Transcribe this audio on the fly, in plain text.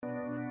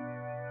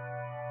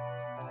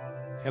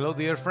Hello,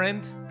 dear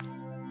friend.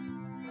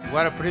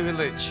 What a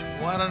privilege,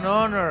 what an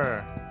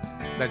honor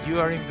that you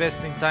are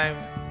investing time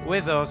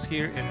with us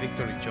here in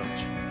Victory Church.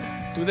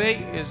 Today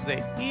is the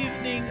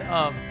evening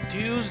of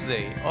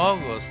Tuesday,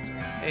 August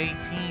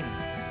 18,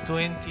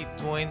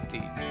 2020.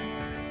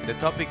 The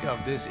topic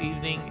of this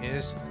evening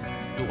is,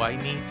 do I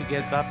need to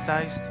get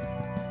baptized?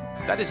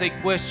 That is a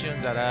question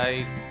that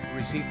I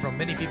receive from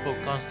many people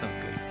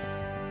constantly.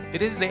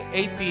 It is the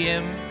 8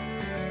 p.m.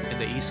 in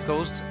the East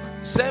Coast,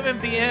 7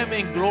 p.m.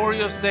 in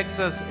glorious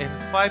Texas, and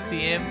 5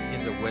 p.m.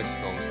 in the West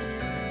Coast.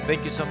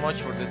 Thank you so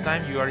much for the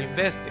time you are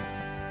investing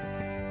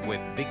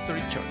with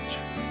Victory Church.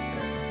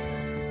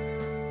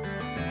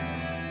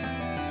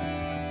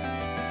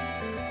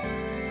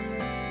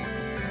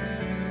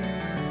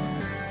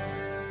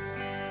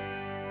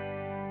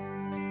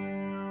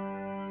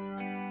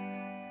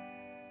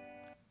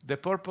 The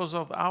purpose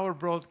of our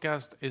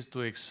broadcast is to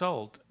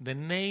exalt the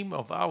name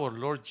of our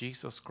Lord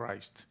Jesus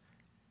Christ.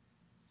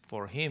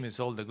 For him is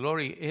all the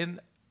glory. And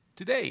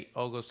today,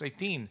 August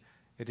 18,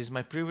 it is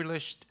my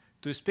privilege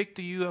to speak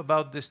to you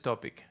about this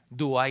topic.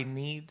 Do I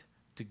need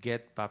to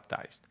get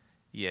baptized?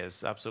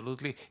 Yes,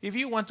 absolutely. If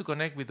you want to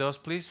connect with us,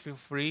 please feel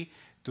free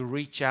to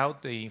reach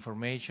out. The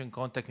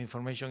contact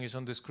information is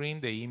on the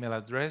screen. The email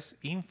address,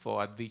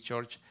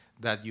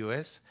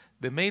 info@vchurch.us.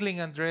 The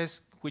mailing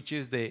address, which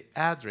is the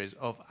address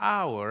of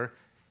our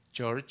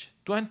church,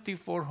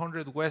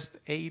 2400 West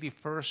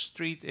 81st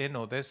Street in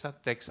Odessa,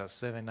 Texas,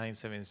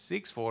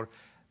 79764.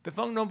 The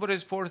phone number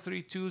is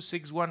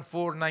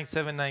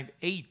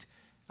 432-614-9798.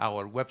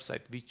 Our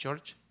website,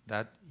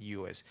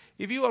 vchurch.us.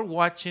 If you are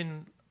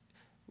watching,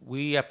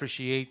 we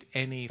appreciate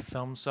any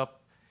thumbs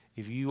up.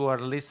 If you are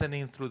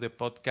listening through the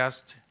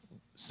podcast,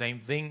 same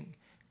thing.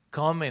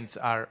 Comments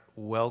are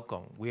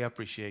welcome. We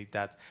appreciate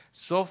that.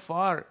 So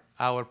far,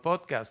 our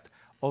podcast,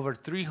 over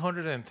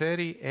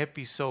 330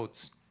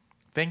 episodes.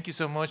 Thank you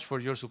so much for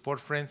your support,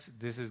 friends.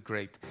 This is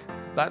great.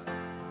 But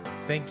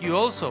thank you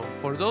also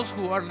for those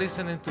who are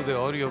listening to the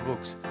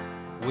audiobooks.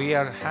 We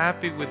are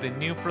happy with the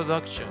new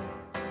production.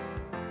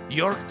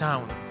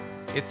 Yorktown.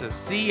 It's a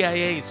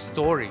CIA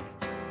story,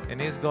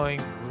 and it's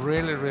going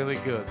really, really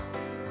good.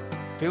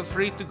 Feel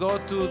free to go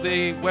to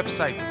the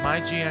website,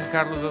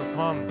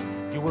 mygiancarlo.com.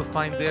 You will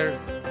find there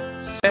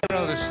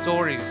several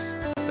stories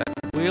that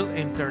will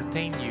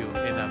entertain you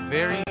in a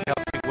very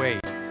healthy way.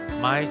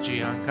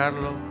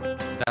 mygiancarlo.com.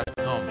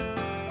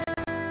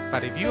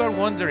 But if you are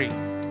wondering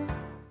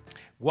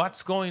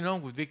what's going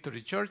on with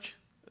Victory Church,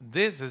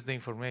 this is the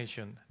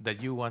information that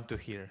you want to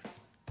hear.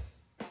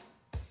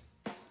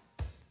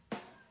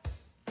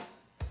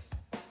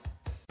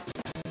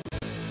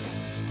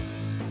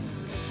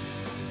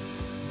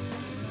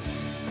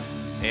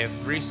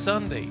 Every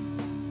Sunday,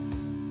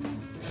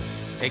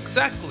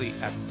 exactly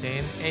at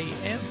 10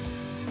 a.m.,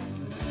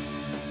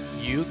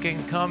 you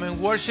can come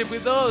and worship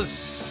with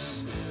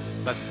us.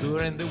 But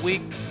during the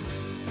week,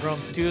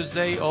 from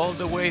Tuesday all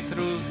the way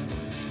through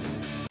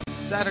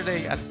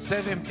Saturday at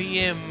 7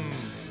 p.m.,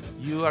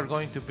 you are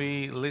going to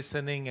be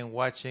listening and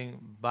watching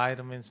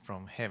Vitamins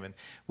from Heaven.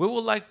 We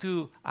would like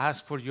to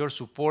ask for your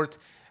support.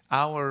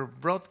 Our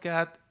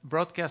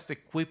broadcast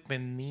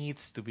equipment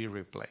needs to be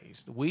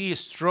replaced. We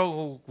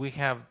struggle, we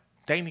have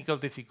technical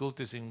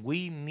difficulties, and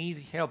we need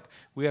help.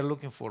 We are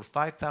looking for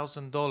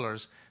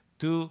 $5,000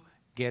 to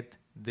get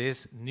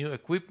this new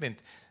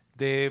equipment.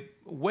 The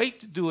way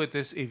to do it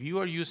is, if you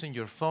are using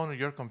your phone or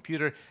your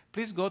computer,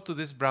 please go to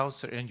this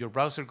browser, and your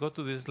browser, go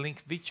to this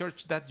link,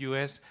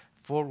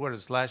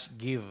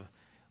 vchurch.us/give.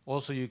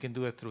 Also, you can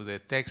do it through the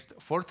text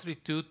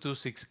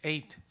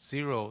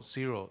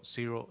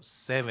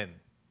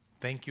 432-268-0007.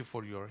 Thank you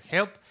for your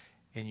help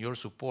and your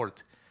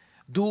support.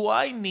 Do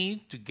I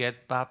need to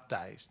get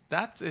baptized?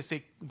 That's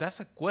a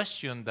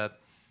question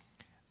that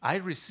I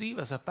receive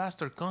as a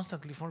pastor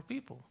constantly from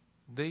people.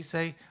 They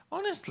say,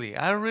 honestly,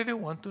 I really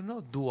want to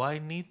know, do I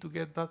need to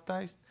get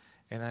baptized?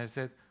 And I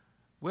said,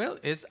 well,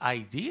 it's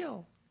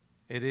ideal.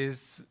 It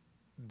is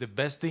the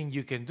best thing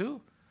you can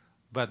do,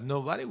 but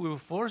nobody will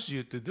force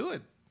you to do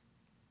it,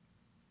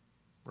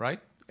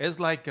 right? It's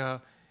like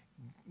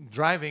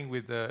driving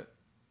with an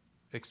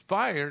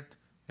expired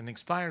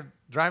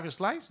driver's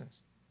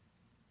license.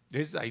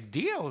 It's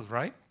ideal,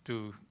 right,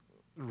 to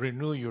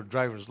renew your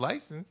driver's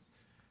license.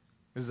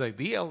 It's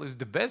ideal. It's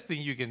the best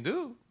thing you can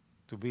do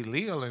to be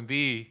legal and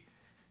be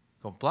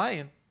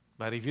compliant.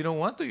 But if you don't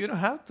want to, you don't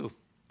have to.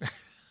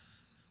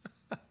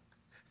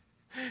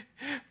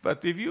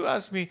 But if you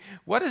ask me,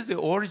 what is the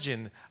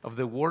origin of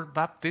the word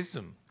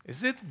baptism?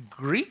 Is it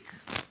Greek?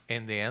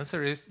 And the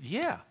answer is,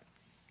 yeah.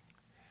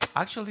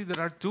 Actually,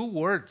 there are two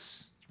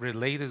words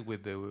related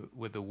with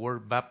the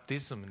word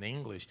baptism in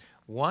English.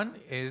 One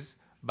is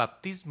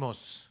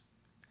baptismos,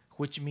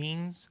 which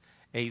means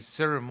a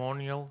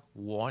ceremonial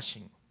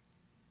washing.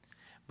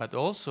 But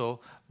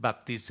also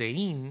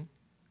baptizein,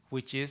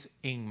 which is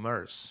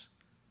immerse.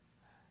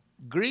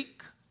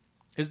 Greek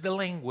is the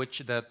language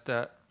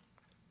that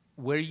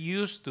we're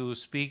used to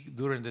speak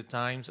during the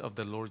times of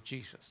the Lord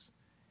Jesus.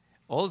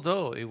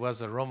 Although it was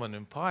a Roman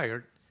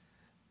Empire,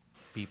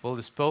 people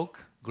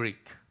spoke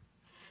Greek.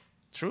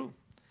 True.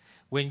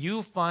 When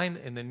you find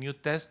in the New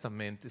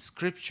Testament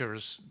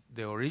scriptures,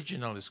 the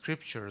original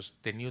scriptures,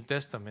 the New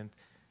Testament,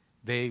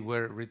 they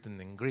were written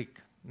in Greek.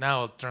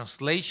 Now,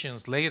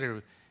 translations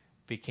later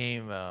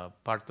became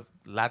part of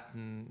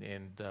Latin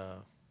and,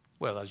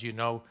 well, as you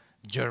know,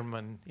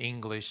 German,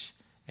 English,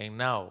 and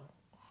now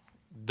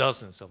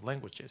dozens of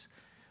languages.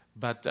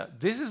 But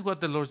this is what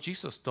the Lord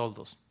Jesus told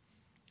us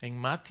in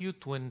Matthew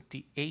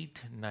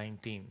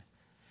 28:19.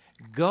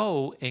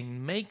 Go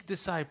and make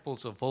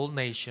disciples of all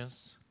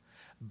nations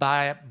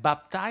by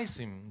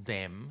baptizing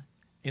them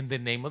in the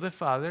name of the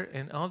Father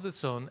and of the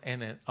Son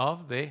and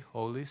of the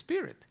Holy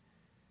Spirit.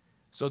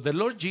 So the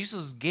Lord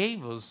Jesus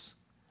gave us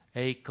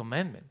a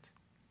commandment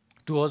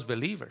to us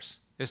believers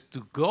is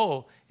to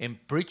go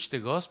and preach the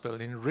gospel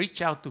and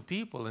reach out to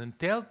people and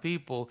tell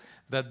people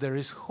that there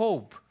is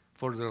hope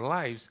for their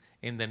lives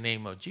in the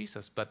name of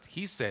Jesus. But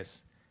he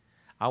says,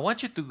 I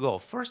want you to go.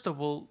 First of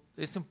all,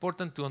 it's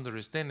important to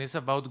understand it's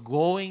about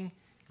going,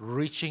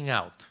 reaching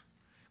out,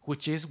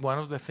 which is one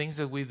of the things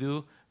that we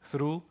do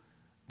through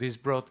this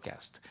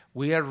broadcast.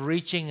 We are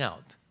reaching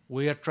out.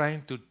 We are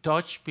trying to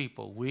touch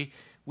people. We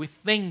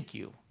thank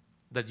you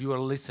that you are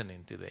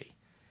listening today.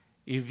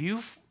 If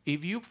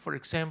you, for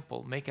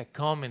example, make a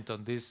comment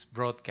on this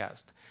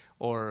broadcast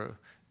or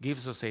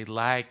gives us a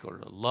like or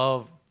a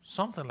love,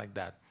 something like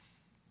that,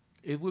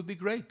 it would be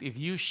great if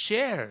you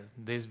share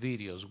these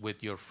videos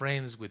with your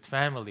friends, with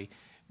family.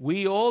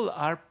 We all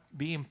are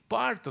being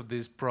part of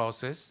this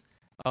process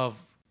of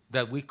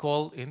that we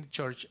call in the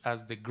church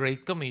as the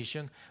Great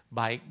Commission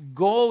by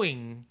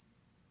going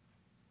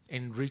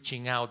and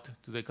reaching out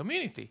to the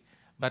community.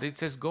 But it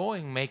says go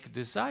and make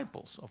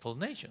disciples of all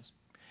nations,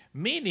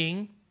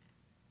 meaning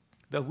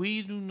that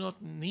we do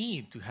not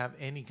need to have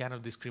any kind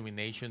of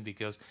discrimination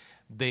because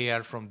they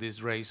are from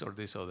this race or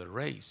this other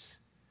race,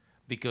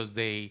 because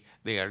they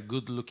are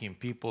good-looking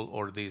people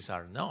or these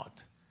are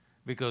not,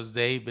 because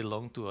they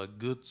belong to a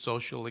good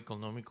social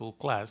economical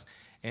class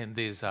and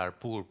these are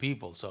poor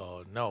people.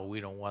 So no, we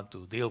don't want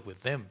to deal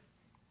with them.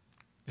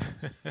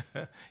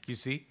 You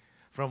see,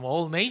 from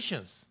all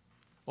nations.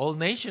 All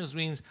nations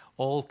means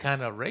all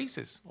kind of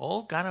races,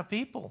 all kind of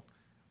people.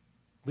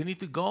 We need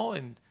to go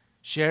and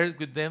share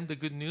with them the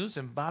good news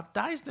and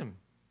baptize them.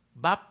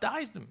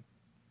 Baptize them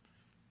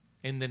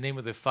in the name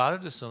of the Father,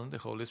 the Son, and the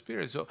Holy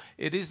Spirit. So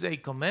it is a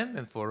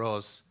commandment for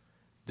us,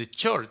 the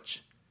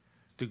church,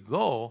 to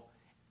go,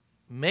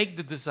 make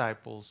the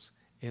disciples,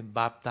 and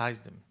baptize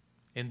them.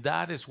 And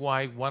that is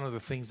why one of the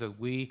things that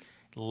we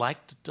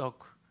like to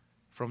talk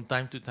from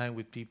time to time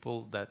with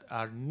people that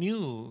are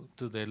new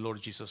to the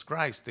Lord Jesus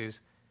Christ is,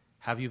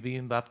 have you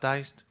been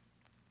baptized?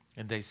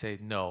 And they say,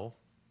 no.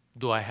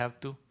 Do I have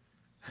to?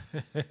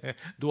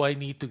 Do I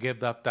need to get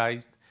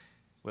baptized?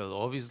 Well,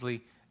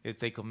 obviously,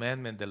 it's a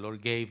commandment the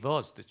Lord gave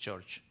us, the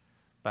church.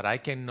 But I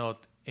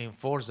cannot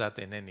enforce that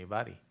in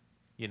anybody.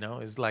 You know,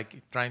 it's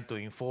like trying to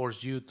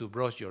enforce you to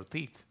brush your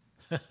teeth.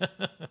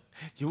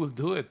 You will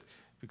do it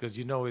because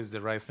you know it's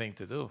the right thing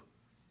to do,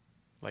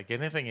 like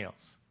anything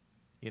else,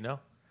 you know.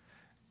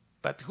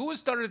 But who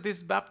started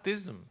these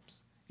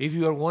baptisms? If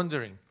you are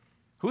wondering,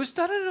 who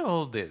started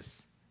all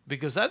this?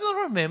 Because I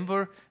don't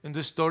remember in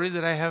the story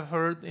that I have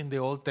heard in the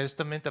Old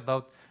Testament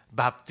about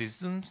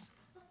baptisms.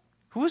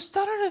 Who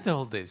started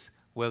all this?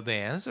 Well, the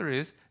answer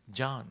is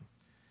John.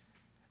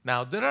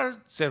 Now, there are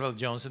several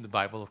Johns in the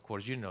Bible, of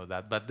course, you know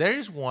that, but there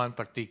is one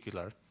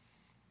particular,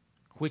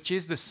 which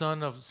is the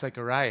son of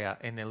Zechariah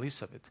and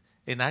Elizabeth.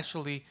 And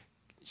actually,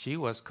 she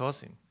was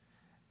cousin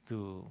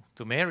to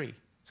Mary.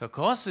 So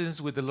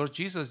cousins with the Lord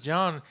Jesus,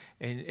 John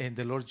and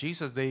the Lord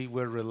Jesus, they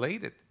were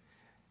related.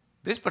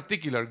 This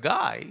particular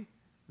guy,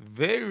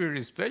 very,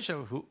 very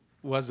special, who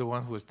was the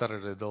one who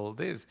started all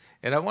this.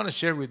 And I want to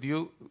share with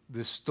you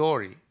the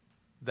story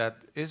that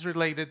is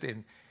related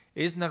and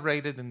is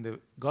narrated in the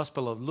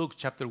Gospel of Luke,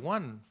 chapter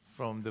 1,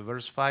 from the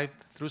verse 5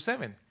 through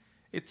 7.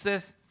 It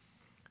says,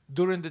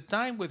 during the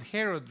time when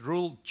Herod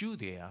ruled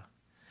Judea,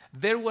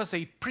 there was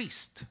a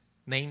priest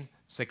named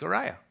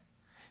Zechariah.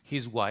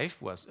 His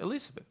wife was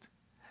Elizabeth.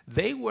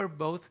 They were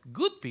both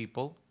good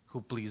people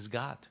who pleased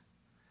God.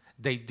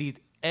 They did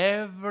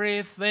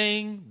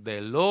everything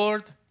the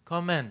Lord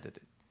commanded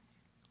it,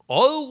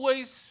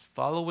 always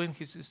following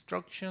his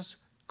instructions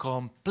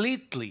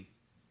completely.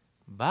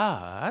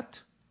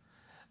 But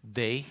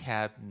they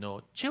had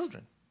no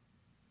children.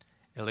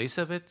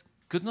 Elizabeth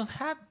could not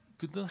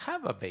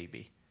have a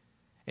baby,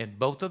 and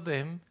both of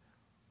them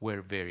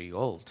were very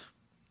old.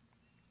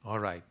 All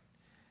right,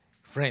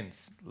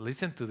 friends,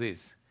 listen to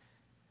this.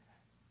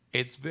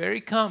 It's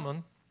very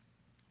common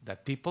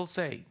that people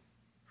say,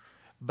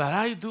 but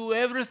I do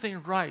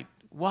everything right.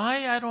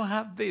 Why I don't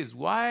have this?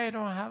 Why I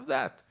don't have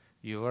that?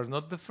 You are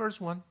not the first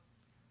one,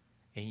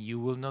 and you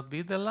will not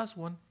be the last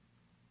one.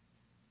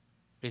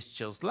 It's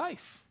just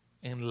life.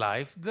 In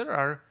life, there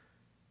are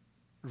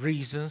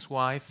reasons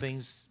why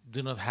things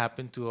do not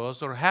happen to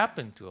us or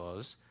happen to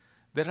us.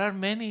 There are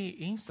many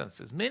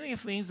instances, many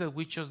things that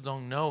we just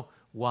don't know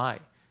why.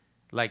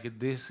 Like in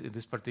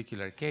this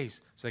particular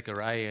case,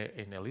 Zechariah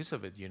and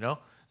Elizabeth, you know,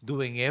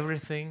 doing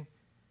everything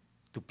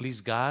to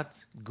please God,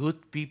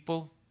 good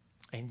people,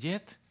 and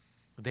yet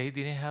they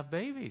didn't have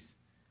babies.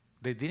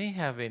 They didn't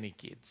have any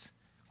kids,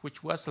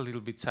 which was a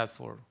little bit sad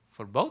for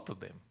both of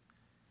them.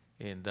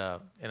 And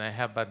I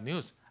have bad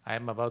news. I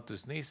am about to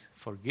sneeze.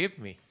 Forgive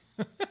me.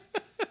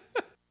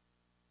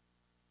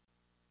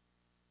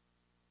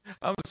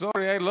 I'm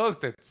sorry, I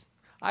lost it.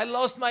 I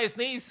lost my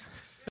sneeze.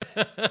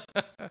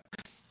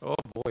 Oh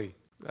boy,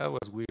 that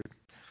was weird.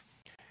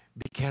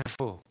 Be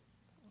careful.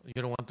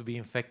 You don't want to be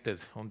infected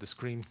on the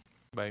screen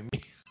by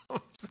me.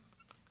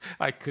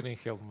 I couldn't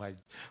help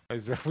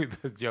myself with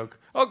that joke.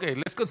 Okay,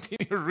 let's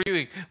continue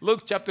reading.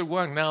 Luke chapter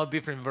 1, now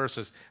different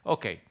verses.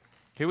 Okay,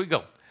 here we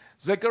go.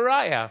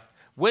 Zechariah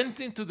went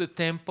into the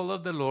temple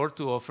of the Lord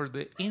to offer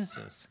the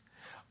incense.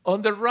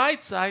 On the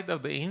right side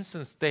of the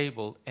incense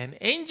table, an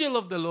angel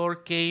of the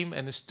Lord came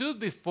and stood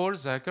before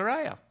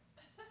Zechariah.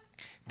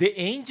 The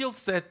angel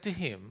said to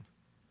him,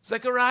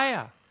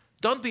 Zechariah,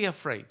 don't be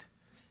afraid.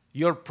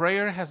 Your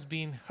prayer has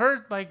been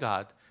heard by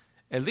God.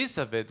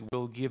 Elizabeth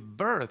will give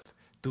birth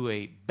to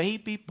a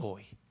baby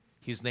boy.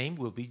 His name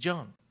will be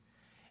John.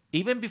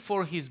 Even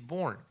before he is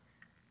born,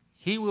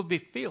 he will be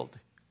filled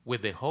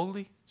with the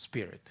Holy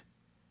Spirit.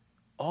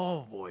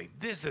 Oh boy,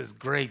 this is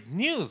great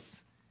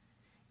news.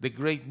 The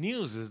great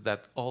news is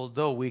that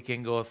although we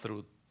can go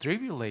through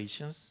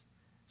tribulations,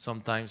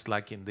 sometimes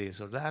like in this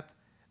or that,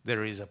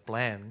 there is a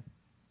plan.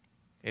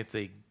 It's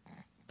a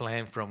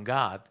plan from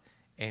God,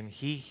 and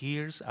he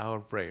hears our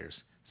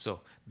prayers.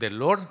 So the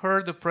Lord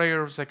heard the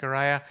prayer of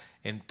Zechariah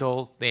and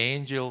told the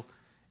angel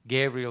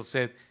Gabriel,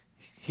 said,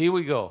 here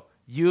we go.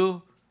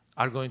 You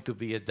are going to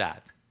be a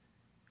dad.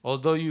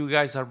 Although you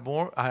guys are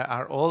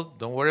old,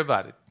 don't worry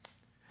about it.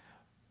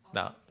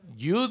 Now,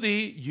 you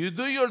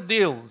do your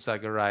deal,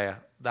 Zechariah.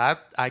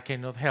 That I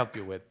cannot help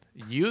you with.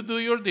 You do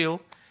your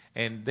deal,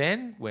 and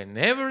then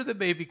whenever the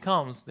baby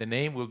comes, the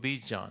name will be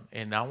John.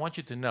 And I want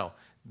you to know,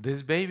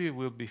 this baby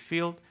will be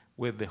filled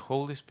with the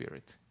Holy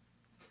Spirit.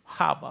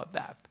 How about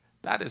that?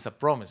 That is a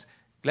promise.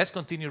 Let's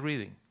continue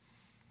reading.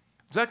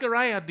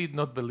 Zechariah did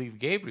not believe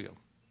Gabriel.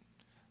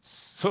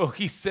 So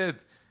he said,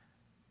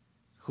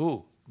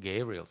 who?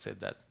 Gabriel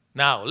said that.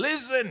 Now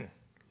listen.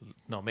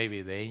 No,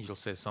 maybe the angel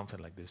says something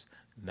like this.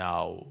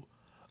 Now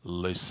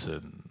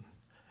listen.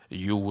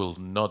 You will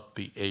not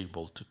be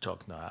able to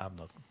talk. No, I'm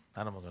not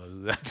going to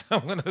do that.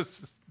 I'm going to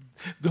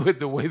do it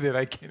the way that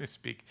I can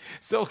speak.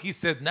 So he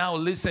said, now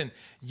listen,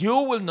 you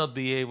will not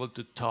be able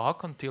to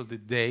talk until the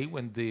day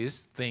when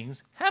these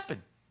things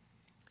happen.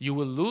 You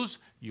will lose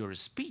your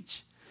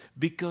speech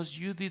because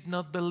you did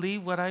not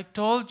believe what I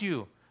told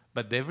you.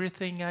 But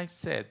everything I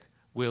said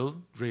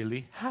will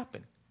really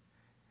happen.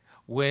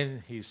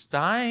 When his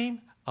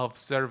time of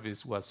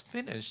service was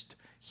finished,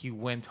 he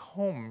went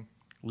home.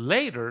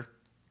 Later,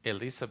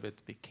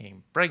 Elizabeth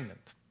became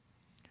pregnant.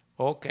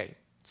 Okay,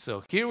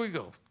 so here we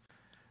go.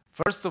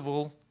 First of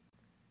all,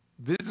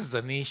 this is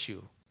an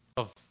issue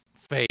of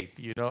faith.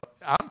 You know,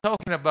 I'm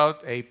talking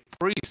about a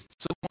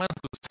priest, someone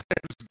who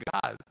serves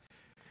God,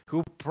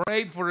 who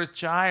prayed for a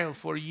child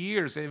for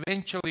years.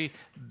 Eventually,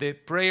 the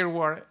prayer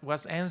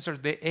was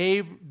answered. The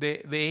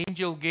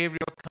angel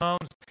Gabriel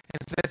comes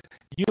and says,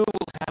 you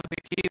will have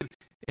the kid,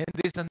 and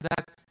this and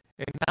that.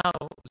 And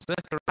now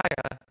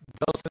Zechariah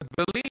doesn't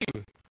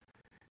believe.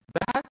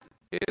 That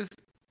is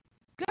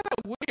kind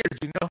of weird,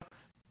 you know.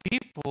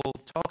 People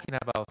talking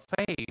about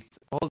faith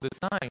all the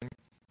time,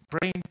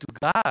 praying to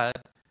God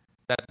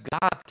that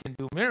God can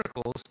do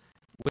miracles.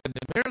 When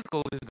the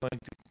miracle is going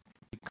to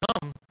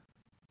become,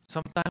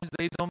 sometimes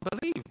they don't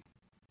believe.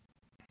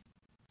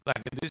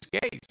 Like in this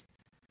case.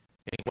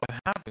 And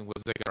what happened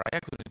was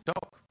Zechariah couldn't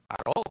talk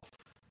at all.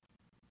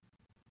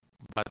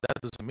 But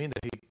that doesn't mean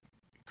that he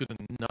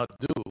couldn't not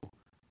do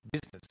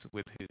business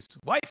with his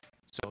wife.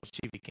 So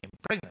she became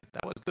pregnant.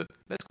 That was good.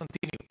 Let's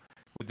continue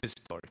with this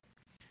story.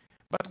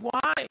 But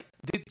why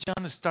did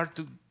John start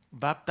to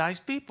baptize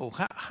people?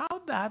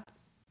 How that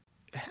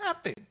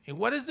happened? And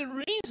what is the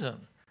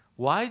reason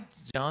why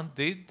John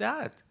did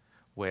that?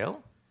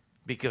 Well,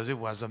 because it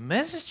was a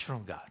message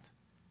from God.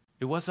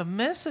 It was a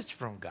message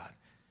from God.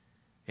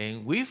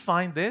 And we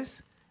find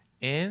this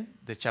in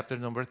the chapter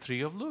number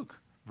 3 of Luke,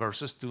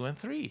 verses 2 and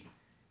 3.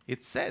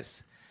 It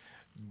says,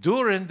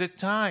 during the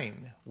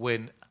time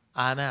when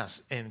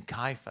Annas and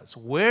Caiaphas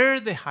were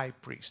the high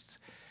priests,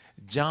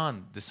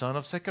 John, the son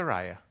of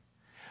Zechariah,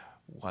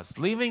 was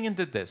living in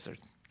the desert,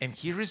 and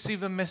he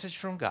received a message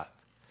from God.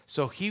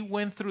 So he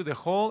went through the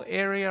whole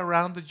area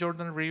around the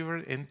Jordan River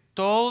and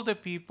told the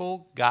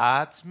people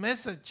God's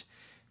message.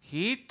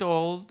 He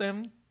told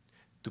them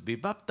to be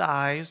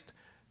baptized,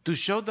 to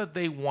show that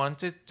they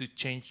wanted to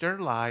change their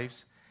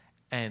lives,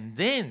 and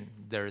then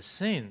their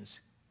sins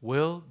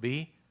will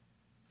be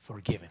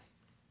forgiven.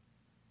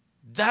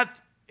 That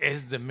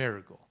is the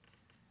miracle.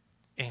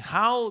 And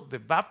how the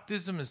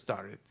baptism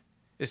started.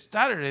 It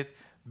started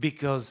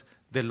because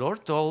the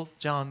Lord told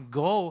John,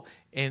 go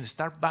and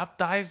start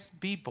baptize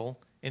people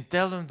and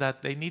tell them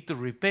that they need to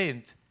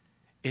repent,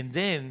 and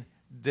then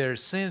their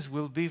sins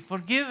will be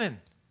forgiven.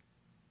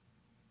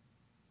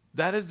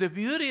 That is the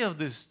beauty of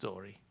this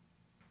story.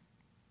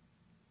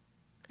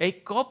 A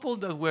couple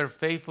that were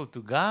faithful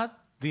to God,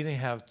 didn't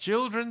have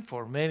children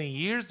for many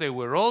years. They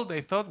were old.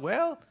 They thought,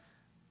 well,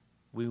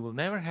 we will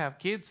never have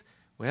kids.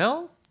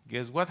 Well,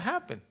 guess what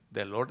happened?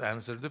 The Lord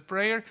answered the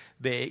prayer.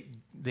 The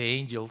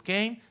angel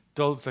came,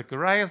 told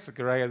Zechariah.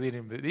 Zechariah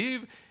didn't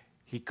believe.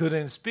 He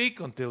couldn't speak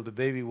until the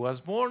baby was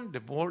born.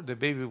 The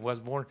baby was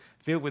born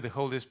filled with the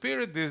Holy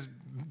Spirit.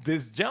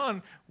 This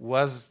John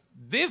was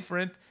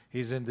different.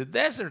 He's in the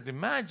desert,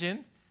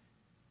 imagine.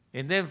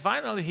 And then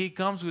finally he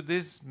comes with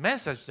this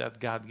message that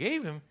God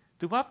gave him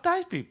to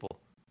baptize people.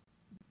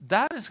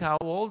 That is how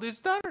all this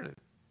started.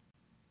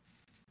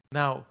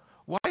 Now,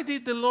 why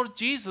did the Lord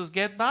Jesus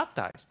get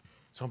baptized?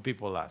 Some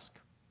people ask.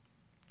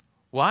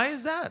 Why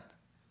is that?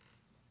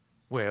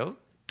 Well,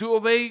 to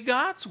obey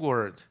God's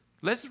word.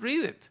 Let's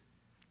read it.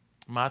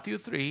 Matthew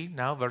 3,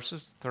 now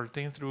verses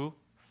 13 through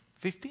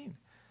 15.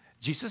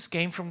 Jesus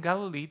came from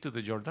Galilee to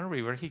the Jordan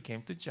River. He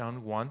came to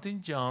John,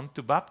 wanting John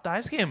to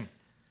baptize him.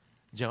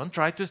 John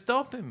tried to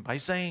stop him by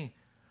saying,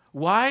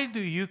 "Why do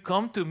you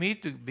come to me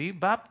to be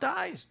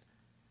baptized?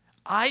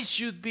 I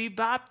should be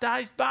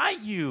baptized by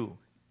you."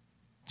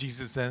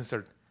 Jesus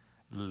answered,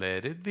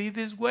 "Let it be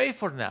this way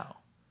for now.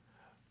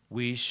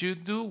 We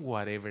should do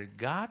whatever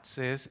God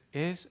says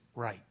is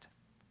right."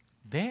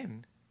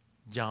 Then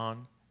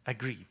John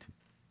agreed.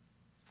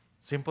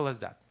 Simple as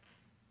that.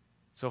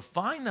 So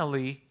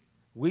finally,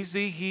 we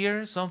see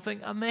here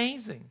something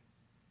amazing.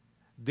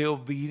 The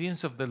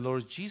obedience of the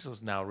Lord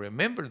Jesus. Now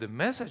remember, the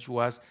message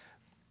was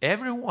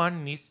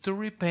everyone needs to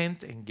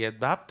repent and get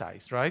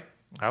baptized, right?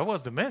 That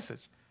was the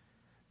message.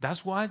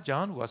 That's why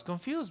John was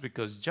confused,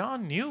 because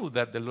John knew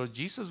that the Lord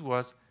Jesus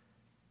was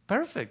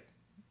perfect.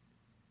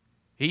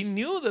 He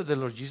knew that the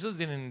Lord Jesus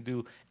didn't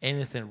do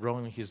anything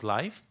wrong in his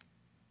life.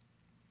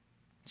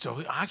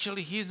 So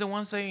actually he's the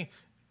one saying,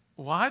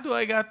 why do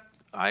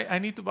I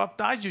need to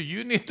baptize you?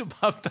 You need to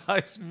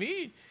baptize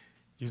me.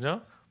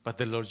 But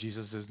the Lord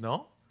Jesus says,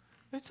 no,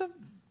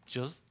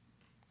 just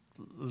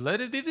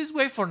let it be this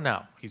way for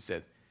now, he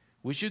said.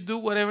 We should do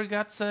whatever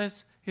God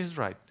says is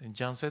right. And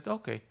John said,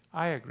 okay,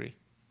 I agree.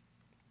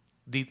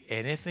 Did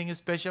anything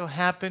special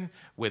happen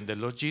when the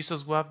Lord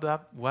Jesus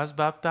was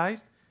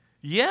baptized?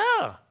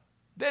 Yeah,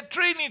 the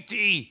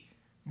Trinity.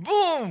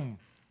 Boom!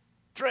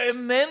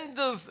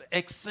 Tremendous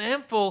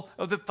example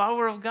of the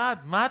power of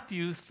God.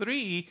 Matthew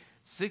 3,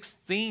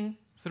 16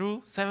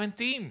 through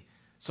 17.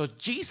 So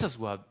Jesus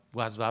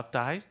was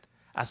baptized.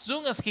 As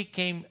soon as he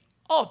came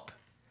up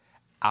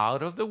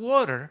out of the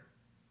water,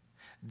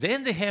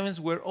 then the heavens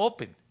were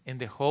opened, and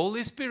the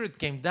Holy Spirit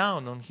came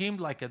down on him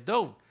like a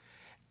dove.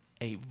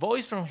 A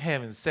voice from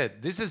heaven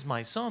said, "This is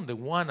my Son, the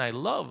one I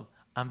love.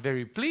 I'm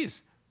very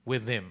pleased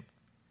with him."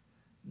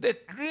 The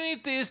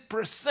Trinity is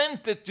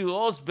presented to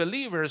us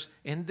believers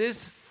in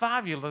this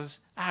fabulous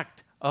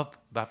act of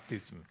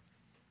baptism.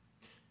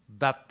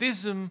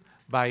 Baptism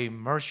by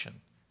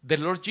immersion. The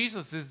Lord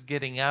Jesus is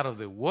getting out of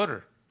the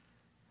water.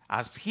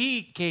 As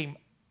he came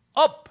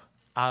up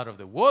out of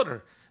the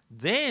water,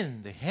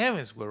 then the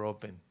heavens were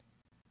opened.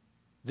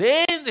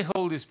 Then the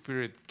Holy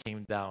Spirit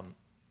came down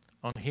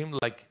on him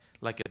like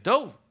a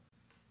dove.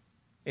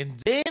 And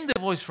then the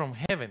voice from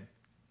heaven,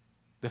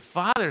 the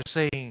Father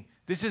saying,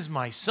 "This is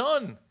my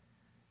Son,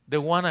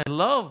 the one I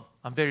love.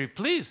 I'm very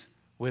pleased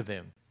with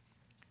him."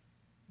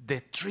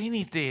 The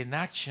Trinity in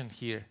action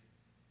here.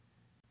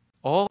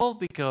 All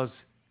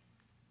because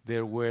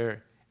there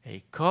were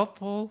a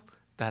couple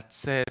that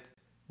said,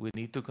 we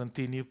need to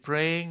continue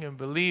praying and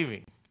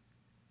believing.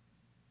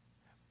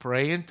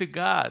 Praying to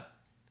God.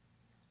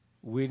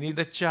 We need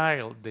a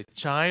child. The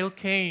child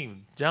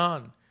came,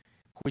 John,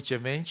 which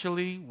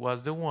eventually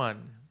was the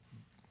one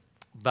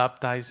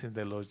baptized in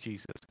the Lord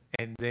Jesus.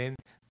 And then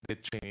the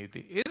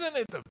Trinity. Isn't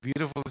it a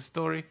beautiful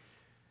story?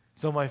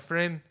 So my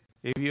friend,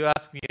 if you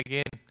ask me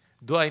again,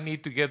 do I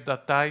need to get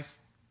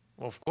baptized?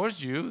 Of course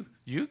you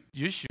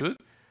should.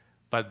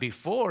 But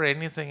before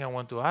anything, I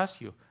want to ask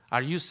you,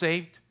 are you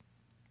saved?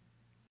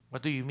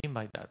 What do you mean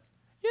by that?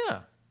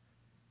 Yeah.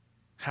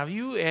 Have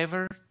you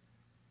ever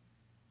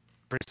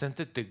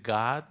presented to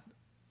God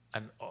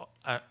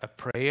a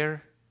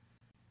prayer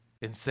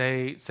and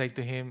say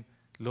to him,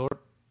 "Lord,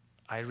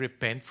 I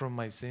repent from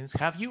my sins"?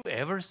 Have you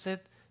ever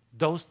said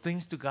those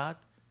things to God?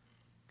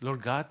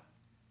 "Lord God,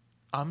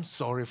 I'm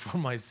sorry for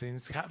my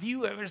sins." Have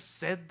you ever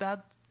said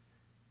that?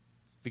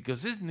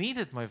 Because it's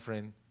needed, my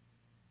friend,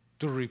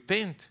 to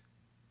repent.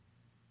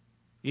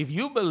 If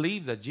you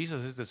believe that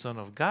Jesus is the Son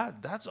of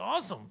God, that's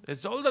awesome.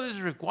 It's all that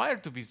is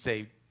required to be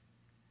saved.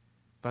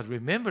 But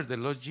remember, the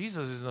Lord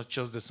Jesus is not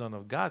just the Son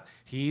of God.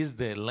 He is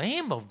the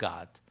Lamb of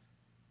God.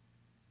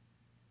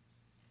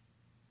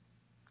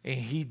 And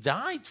he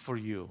died for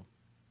you.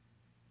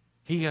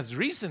 He has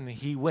risen.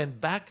 He went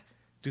back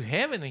to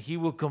heaven, and he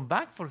will come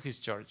back for his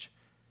church.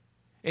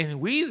 And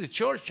we, the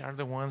church, are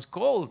the ones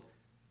called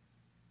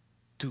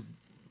to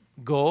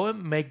go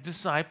and make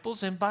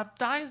disciples and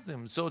baptize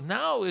them. So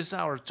now is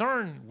our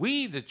turn,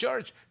 we, the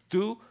church,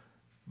 to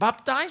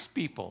baptize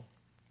people.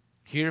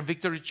 Here in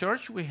Victory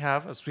Church, we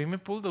have a swimming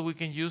pool that we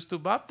can use to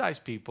baptize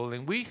people.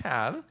 And we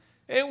have,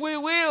 and we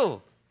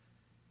will,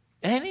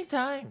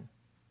 anytime.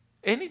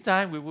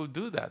 Anytime we will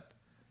do that.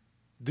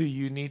 Do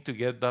you need to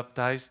get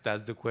baptized?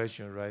 That's the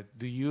question, right?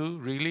 Do you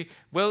really?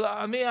 Well,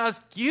 I may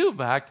ask you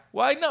back,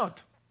 why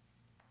not?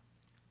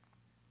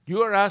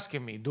 You are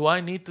asking me, do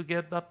I need to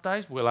get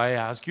baptized? Well, I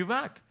ask you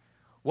back,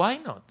 why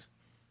not?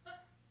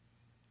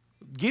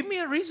 Give me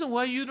a reason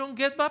why you don't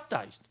get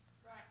baptized.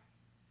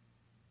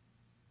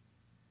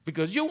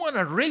 Because you want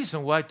a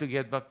reason why to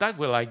get baptized.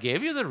 Well, I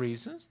gave you the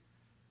reasons.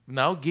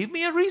 Now give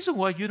me a reason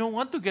why you don't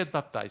want to get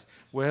baptized.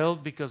 Well,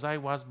 because I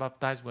was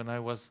baptized when I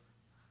was,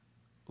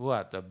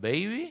 what, a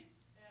baby?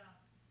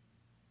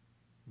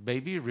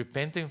 Baby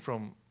repenting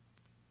from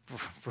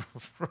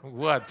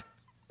what?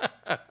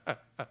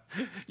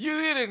 You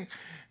didn't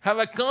have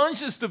a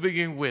conscience to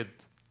begin with.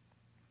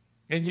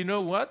 And you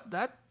know what?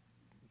 That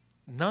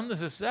not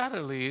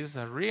necessarily is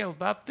a real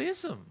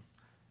baptism.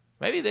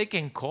 Maybe they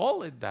can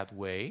call it that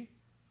way,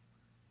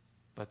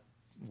 but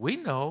we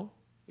know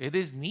it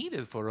is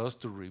needed for us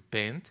to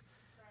repent,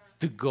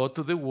 to go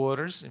to the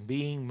waters and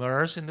be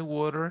immersed in the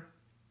water.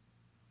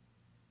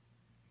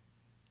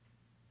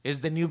 It's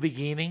the new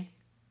beginning.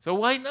 So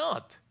why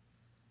not?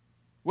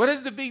 What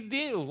is the big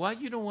deal? Why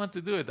you don't want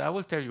to do it? I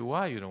will tell you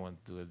why you don't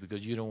want to do it.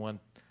 Because you don't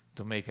want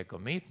to make a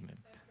commitment.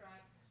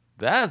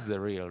 That's the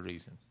real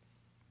reason.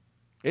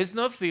 It's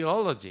not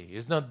theology.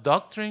 It's not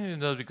doctrine.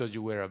 It's not because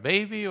you were a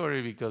baby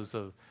or because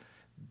of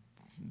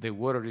the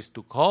water is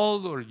too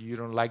cold or you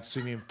don't like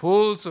swimming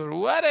pools or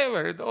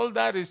whatever. All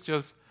that is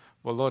just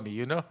baloney,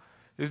 you know.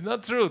 It's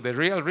not true. The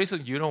real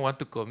reason you don't want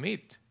to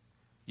commit.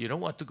 You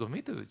don't want to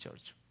commit to the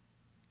church.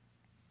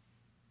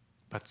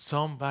 But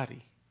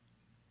somebody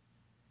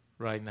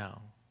right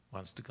now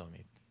wants to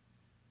commit.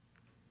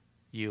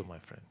 You, my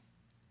friend.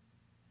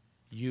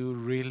 You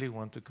really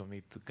want to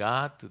commit to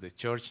God, to the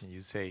church, and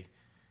you say,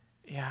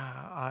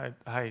 yeah,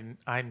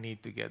 I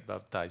need to get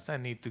baptized. I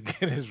need to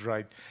get it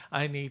right.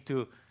 I need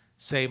to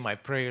say my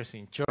prayers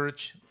in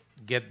church,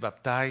 get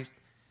baptized,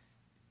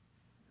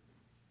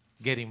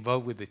 get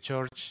involved with the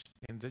church,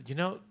 and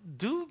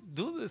do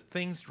the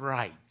things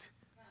right.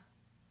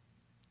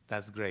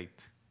 That's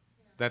great.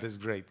 That is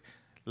great.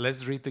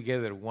 Let's read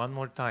together one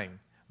more time.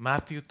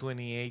 Matthew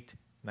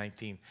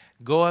 28:19.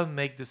 Go and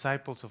make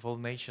disciples of all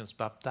nations,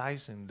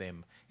 baptizing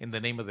them in the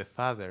name of the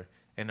Father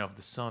and of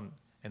the Son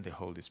and the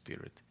Holy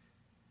Spirit.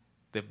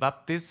 The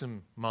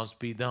baptism must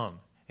be done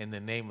in the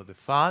name of the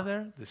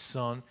Father, the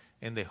Son,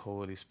 and the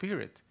Holy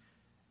Spirit.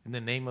 In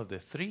the name of the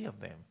three of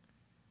them.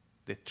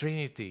 The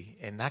Trinity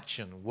in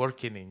action,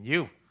 working in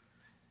you.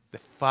 The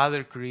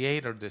Father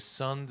Creator, the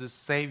Son, the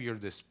Savior,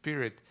 the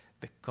Spirit,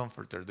 the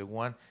Comforter, the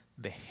one,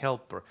 the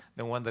Helper,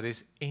 the one that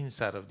is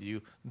inside of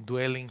you,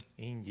 dwelling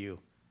in you.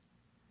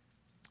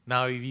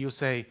 Now, if you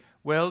say,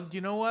 well,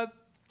 you know what?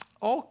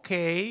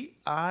 Okay,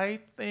 I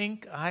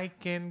think I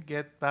can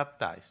get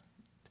baptized.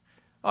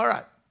 All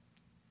right,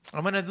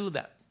 I'm going to do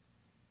that.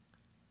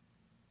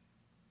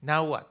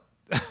 Now what?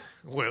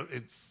 Well,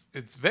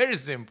 it's very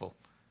simple.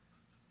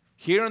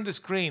 Here on the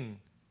screen,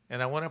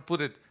 and I want to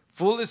put it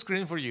full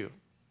screen for you.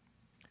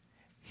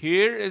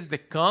 Here is the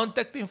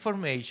contact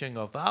information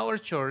of our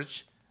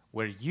church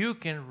where you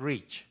can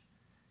reach.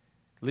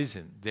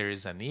 Listen, there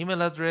is an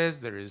email address,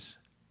 there is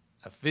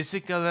a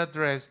physical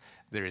address,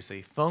 there is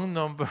a phone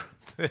number,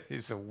 there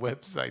is a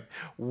website.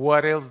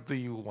 What else do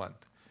you want?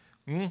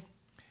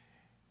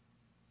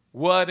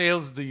 What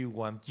else do you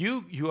want?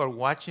 You are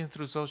watching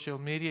through social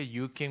media.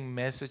 You can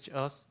message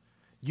us.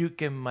 You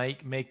can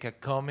make a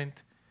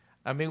comment.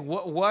 I mean,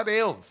 what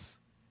else?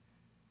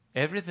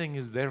 Everything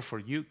is there for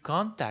you.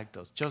 Contact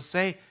us. Just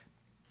say,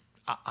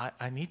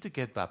 I need to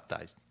get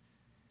baptized.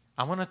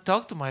 I want to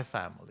talk to my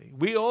family.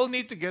 We all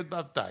need to get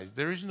baptized.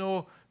 There is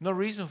no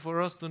reason for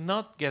us to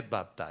not get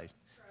baptized.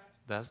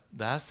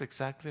 That's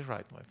exactly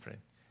right, my friend.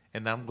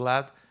 And I'm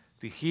glad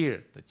to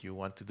hear that you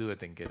want to do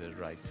it and get it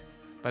right.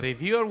 But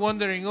if you are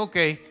wondering,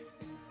 okay,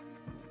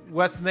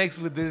 what's next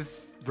with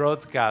this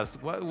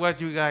broadcast? What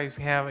you guys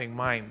have in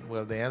mind?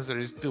 Well, the answer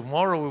is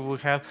tomorrow we will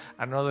have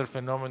another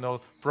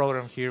phenomenal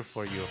program here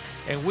for you.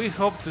 And we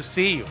hope to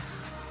see you.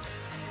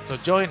 So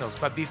join us.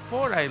 But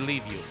before I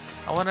leave you,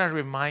 I want to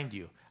remind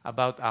you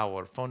about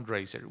our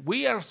fundraiser.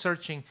 We are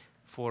searching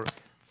for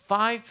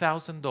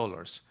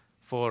 $5,000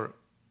 for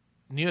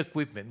new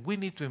equipment. We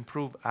need to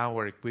improve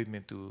our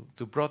equipment to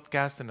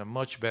broadcast in a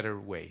much better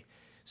way.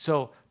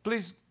 So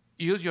please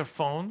use your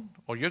phone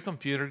or your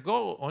computer,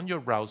 go on your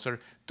browser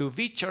to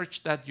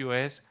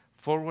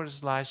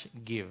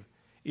vchurch.us/give.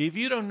 If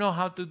you don't know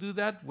how to do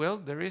that, well,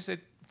 there is a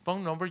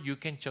phone number. You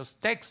can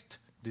just text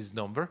this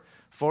number,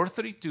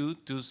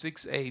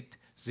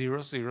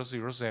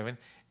 432-268-0007,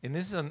 and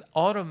this is an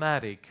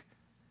automatic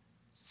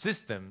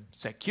system,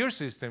 secure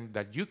system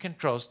that you can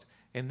trust,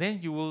 and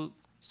then you will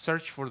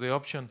search for the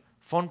option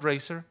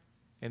fundraiser,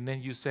 and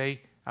then you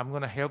say, I'm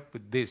going to help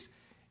with this.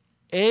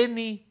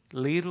 Any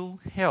little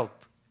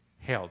help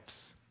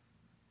helps.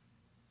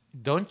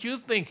 Don't you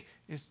think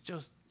it's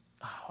just,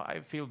 I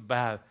feel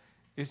bad.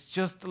 It's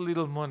just a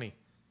little money.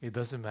 It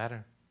doesn't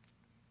matter.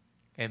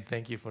 And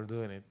thank you for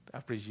doing it. I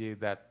appreciate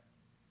that.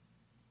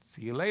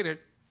 See you later.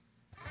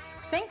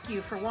 Thank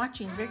you for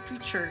watching Victory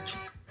Church.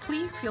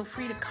 please feel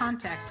free to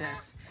contact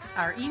us.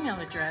 Our email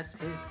address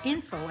is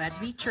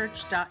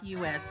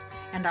info@vchurch.us,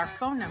 and our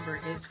phone number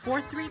is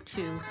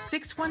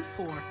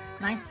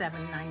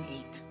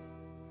 432-614-9798.